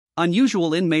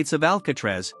Unusual inmates of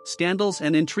Alcatraz, scandals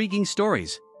and intriguing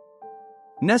stories.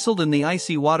 Nestled in the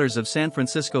icy waters of San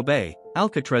Francisco Bay,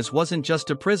 Alcatraz wasn't just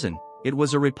a prison, it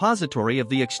was a repository of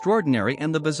the extraordinary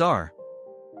and the bizarre.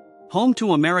 Home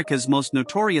to America's most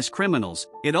notorious criminals,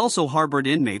 it also harbored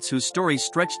inmates whose stories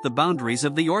stretched the boundaries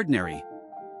of the ordinary.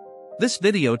 This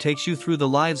video takes you through the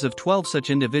lives of 12 such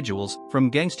individuals,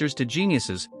 from gangsters to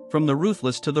geniuses, from the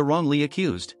ruthless to the wrongly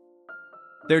accused.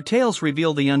 Their tales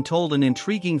reveal the untold and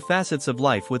intriguing facets of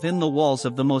life within the walls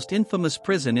of the most infamous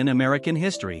prison in American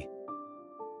history.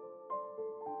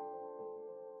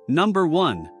 Number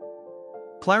 1.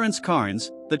 Clarence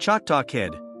Carnes, the Choctaw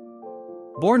Kid.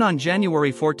 Born on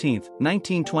January 14,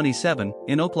 1927,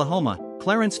 in Oklahoma,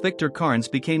 Clarence Victor Carnes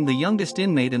became the youngest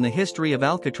inmate in the history of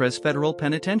Alcatraz Federal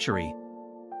Penitentiary.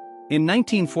 In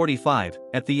 1945,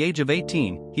 at the age of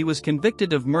 18, he was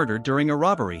convicted of murder during a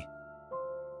robbery.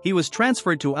 He was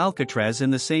transferred to Alcatraz in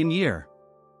the same year.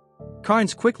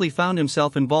 Carnes quickly found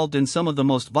himself involved in some of the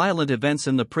most violent events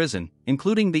in the prison,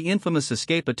 including the infamous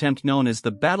escape attempt known as the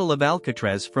Battle of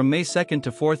Alcatraz from May 2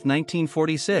 to 4,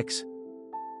 1946.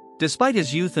 Despite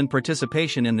his youth and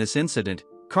participation in this incident,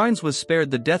 Carnes was spared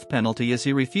the death penalty as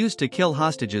he refused to kill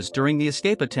hostages during the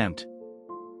escape attempt.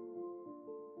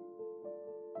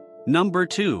 Number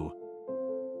 2.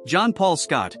 John Paul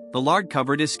Scott, the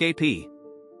lard-covered escapee.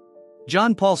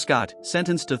 John Paul Scott,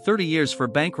 sentenced to 30 years for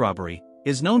bank robbery,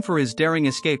 is known for his daring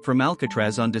escape from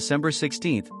Alcatraz on December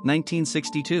 16,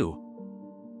 1962.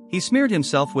 He smeared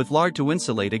himself with lard to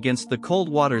insulate against the cold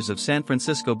waters of San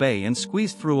Francisco Bay and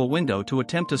squeezed through a window to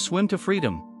attempt to swim to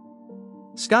freedom.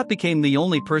 Scott became the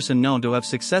only person known to have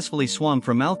successfully swum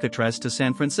from Alcatraz to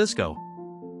San Francisco.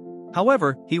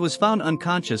 However, he was found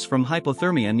unconscious from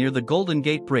hypothermia near the Golden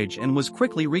Gate Bridge and was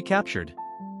quickly recaptured.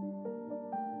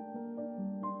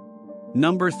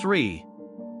 Number 3.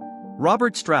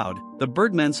 Robert Stroud, the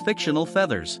Birdman's fictional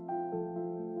feathers.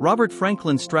 Robert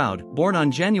Franklin Stroud, born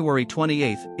on January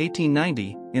 28,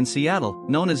 1890, in Seattle,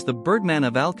 known as the Birdman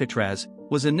of Alcatraz,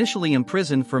 was initially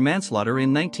imprisoned for manslaughter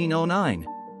in 1909.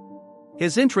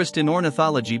 His interest in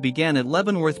ornithology began at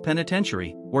Leavenworth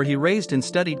Penitentiary, where he raised and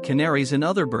studied canaries and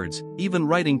other birds, even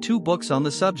writing 2 books on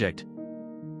the subject.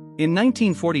 In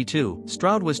 1942,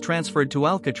 Stroud was transferred to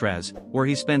Alcatraz, where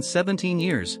he spent 17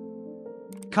 years.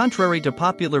 Contrary to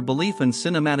popular belief and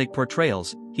cinematic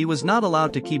portrayals, he was not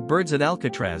allowed to keep birds at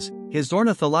Alcatraz. His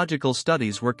ornithological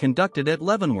studies were conducted at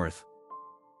Leavenworth.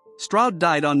 Stroud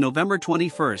died on November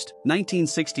 21,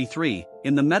 1963,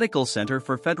 in the Medical Center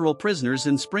for Federal Prisoners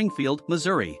in Springfield,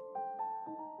 Missouri.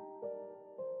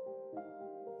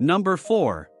 Number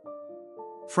 4.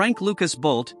 Frank Lucas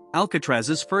Bolt,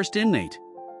 Alcatraz's first inmate.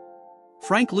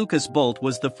 Frank Lucas Bolt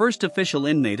was the first official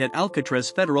inmate at Alcatraz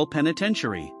Federal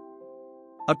Penitentiary.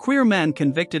 A queer man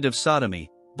convicted of sodomy,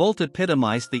 Bolt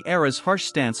epitomized the era's harsh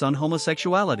stance on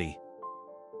homosexuality.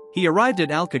 He arrived at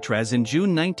Alcatraz in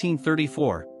June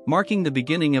 1934, marking the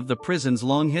beginning of the prison's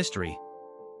long history.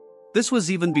 This was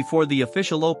even before the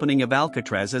official opening of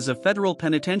Alcatraz as a federal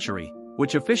penitentiary,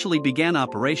 which officially began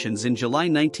operations in July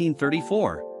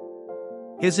 1934.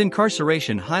 His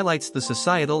incarceration highlights the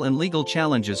societal and legal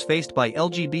challenges faced by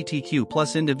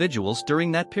LGBTQ+ individuals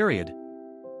during that period.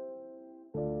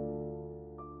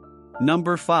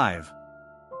 Number 5.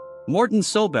 Morton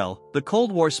Sobel, the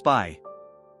Cold War spy.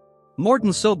 Morton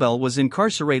Sobel was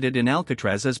incarcerated in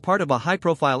Alcatraz as part of a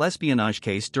high-profile espionage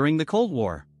case during the Cold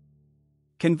War.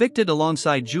 Convicted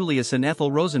alongside Julius and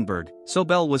Ethel Rosenberg,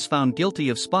 Sobel was found guilty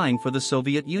of spying for the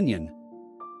Soviet Union.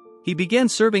 He began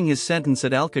serving his sentence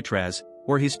at Alcatraz,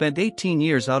 where he spent 18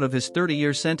 years out of his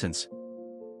 30-year sentence.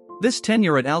 This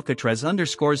tenure at Alcatraz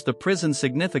underscores the prison's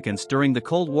significance during the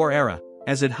Cold War era,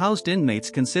 as it housed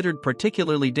inmates considered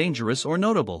particularly dangerous or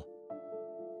notable.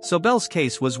 Sobel's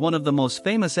case was one of the most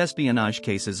famous espionage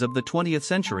cases of the 20th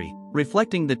century,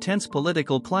 reflecting the tense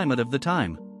political climate of the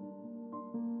time.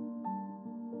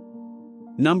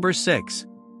 Number 6.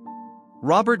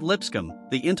 Robert Lipscomb,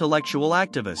 the intellectual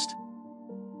activist.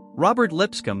 Robert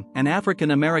Lipscomb, an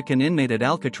African-American inmate at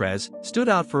Alcatraz, stood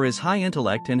out for his high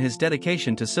intellect and his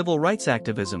dedication to civil rights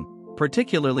activism,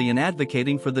 particularly in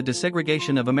advocating for the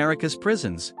desegregation of America's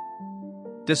prisons.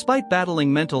 Despite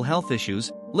battling mental health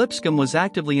issues, Lipscomb was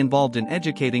actively involved in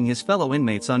educating his fellow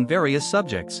inmates on various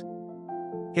subjects.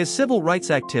 His civil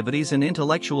rights activities and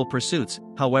intellectual pursuits,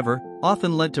 however,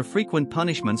 often led to frequent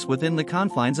punishments within the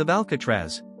confines of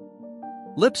Alcatraz.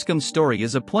 Lipscomb's story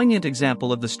is a poignant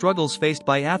example of the struggles faced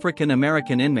by African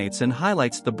American inmates and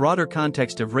highlights the broader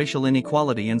context of racial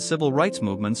inequality and civil rights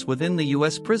movements within the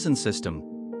U.S. prison system.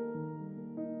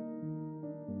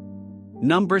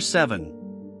 Number 7.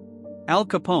 Al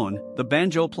Capone, the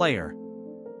banjo player.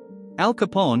 Al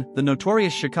Capone, the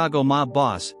notorious Chicago mob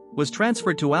boss, was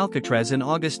transferred to Alcatraz in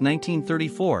August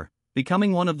 1934,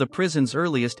 becoming one of the prison's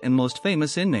earliest and most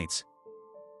famous inmates.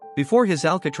 Before his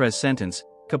Alcatraz sentence,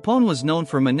 Capone was known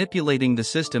for manipulating the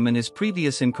system in his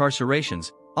previous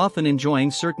incarcerations, often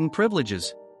enjoying certain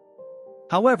privileges.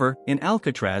 However, in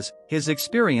Alcatraz, his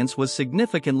experience was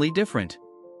significantly different.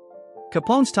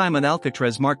 Capone's time at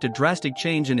Alcatraz marked a drastic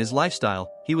change in his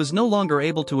lifestyle. He was no longer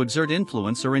able to exert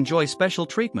influence or enjoy special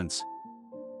treatments.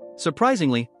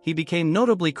 Surprisingly, he became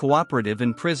notably cooperative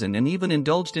in prison and even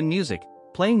indulged in music,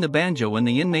 playing the banjo in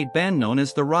the inmate band known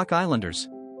as the Rock Islanders.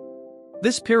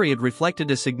 This period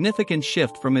reflected a significant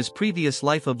shift from his previous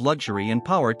life of luxury and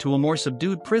power to a more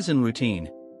subdued prison routine.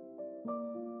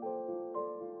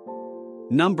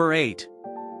 Number 8.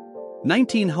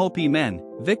 19 Hopi men,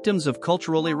 victims of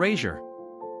cultural erasure.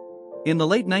 In the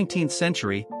late 19th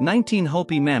century, 19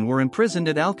 Hopi men were imprisoned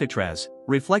at Alcatraz,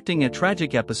 reflecting a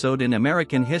tragic episode in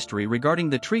American history regarding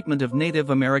the treatment of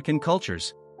Native American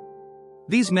cultures.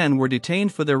 These men were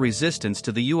detained for their resistance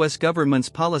to the U.S. government's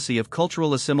policy of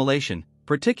cultural assimilation,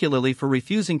 particularly for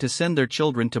refusing to send their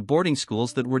children to boarding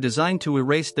schools that were designed to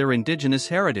erase their indigenous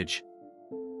heritage.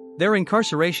 Their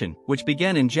incarceration, which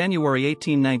began in January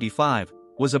 1895,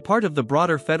 was a part of the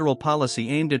broader federal policy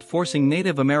aimed at forcing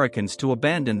Native Americans to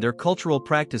abandon their cultural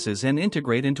practices and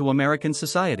integrate into American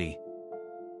society.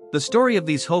 The story of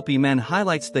these Hopi men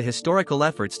highlights the historical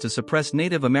efforts to suppress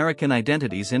Native American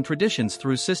identities and traditions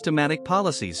through systematic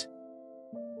policies.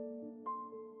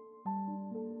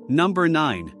 Number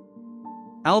 9.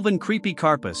 Alvin Creepy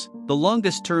Karpis, the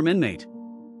longest-term inmate.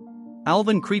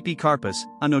 Alvin Creepy Karpis,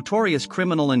 a notorious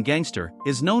criminal and gangster,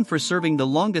 is known for serving the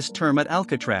longest term at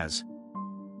Alcatraz.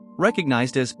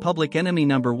 Recognized as public enemy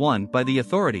number 1 by the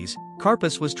authorities,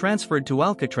 Karpis was transferred to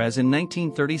Alcatraz in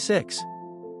 1936.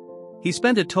 He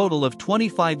spent a total of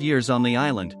 25 years on the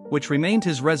island, which remained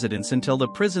his residence until the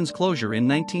prison's closure in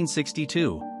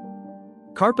 1962.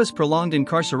 Karpis' prolonged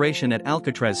incarceration at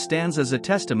Alcatraz stands as a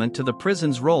testament to the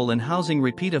prison's role in housing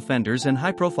repeat offenders and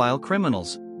high-profile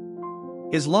criminals.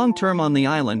 His long term on the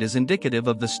island is indicative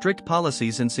of the strict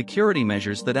policies and security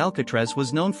measures that Alcatraz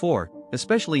was known for,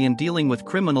 especially in dealing with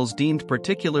criminals deemed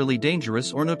particularly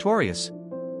dangerous or notorious.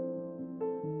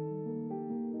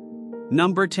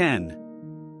 Number 10.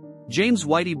 James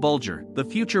Whitey Bulger, the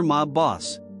future mob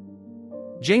boss.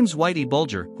 James Whitey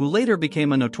Bulger, who later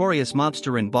became a notorious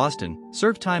mobster in Boston,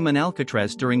 served time in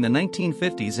Alcatraz during the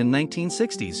 1950s and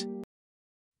 1960s.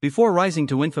 Before rising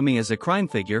to infamy as a crime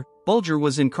figure, Bulger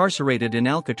was incarcerated in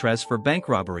Alcatraz for bank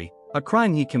robbery, a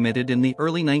crime he committed in the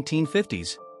early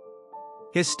 1950s.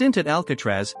 His stint at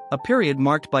Alcatraz, a period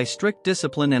marked by strict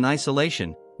discipline and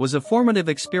isolation, was a formative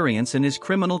experience in his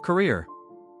criminal career.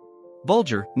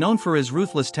 Bulger, known for his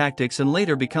ruthless tactics and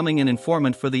later becoming an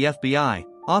informant for the FBI,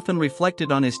 often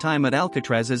reflected on his time at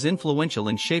Alcatraz as influential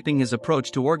in shaping his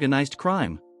approach to organized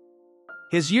crime.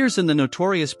 His years in the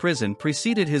notorious prison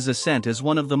preceded his ascent as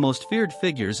one of the most feared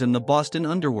figures in the Boston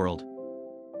underworld.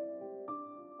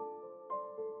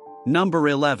 Number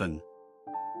 11.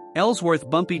 Ellsworth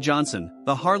Bumpy Johnson,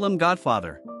 the Harlem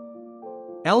Godfather.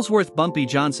 Ellsworth Bumpy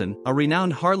Johnson, a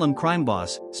renowned Harlem crime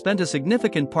boss, spent a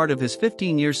significant part of his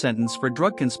 15-year sentence for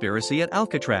drug conspiracy at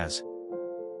Alcatraz.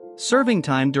 Serving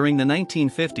time during the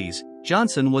 1950s,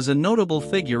 Johnson was a notable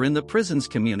figure in the prison's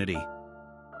community.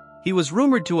 He was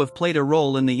rumored to have played a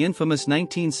role in the infamous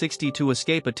 1962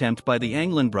 escape attempt by the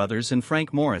Anglin brothers and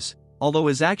Frank Morris, although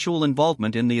his actual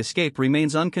involvement in the escape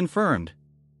remains unconfirmed.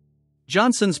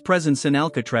 Johnson's presence in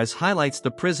Alcatraz highlights the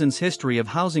prison's history of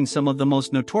housing some of the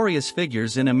most notorious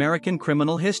figures in American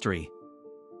criminal history.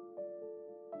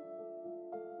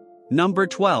 Number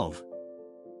 12.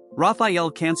 Rafael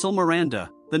Cancel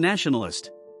Miranda, the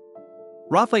nationalist.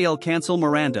 Rafael Cancel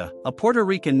Miranda, a Puerto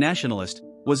Rican nationalist,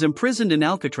 was imprisoned in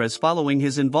Alcatraz following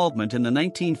his involvement in the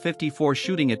 1954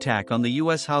 shooting attack on the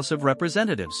U.S. House of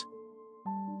Representatives.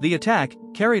 The attack,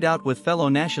 carried out with fellow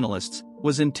nationalists,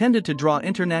 was intended to draw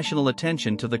international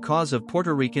attention to the cause of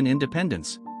Puerto Rican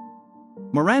independence.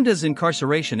 Miranda's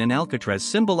incarceration in Alcatraz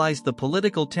symbolized the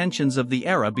political tensions of the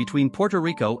era between Puerto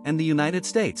Rico and the United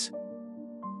States.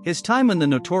 His time in the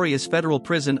notorious federal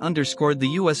prison underscored the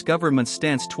U.S. government's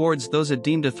stance towards those it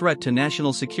deemed a threat to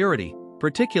national security,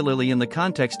 particularly in the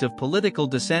context of political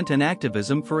dissent and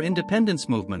activism for independence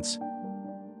movements.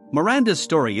 Miranda's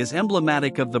story is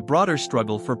emblematic of the broader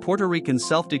struggle for Puerto Rican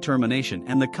self-determination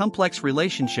and the complex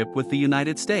relationship with the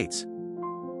United States.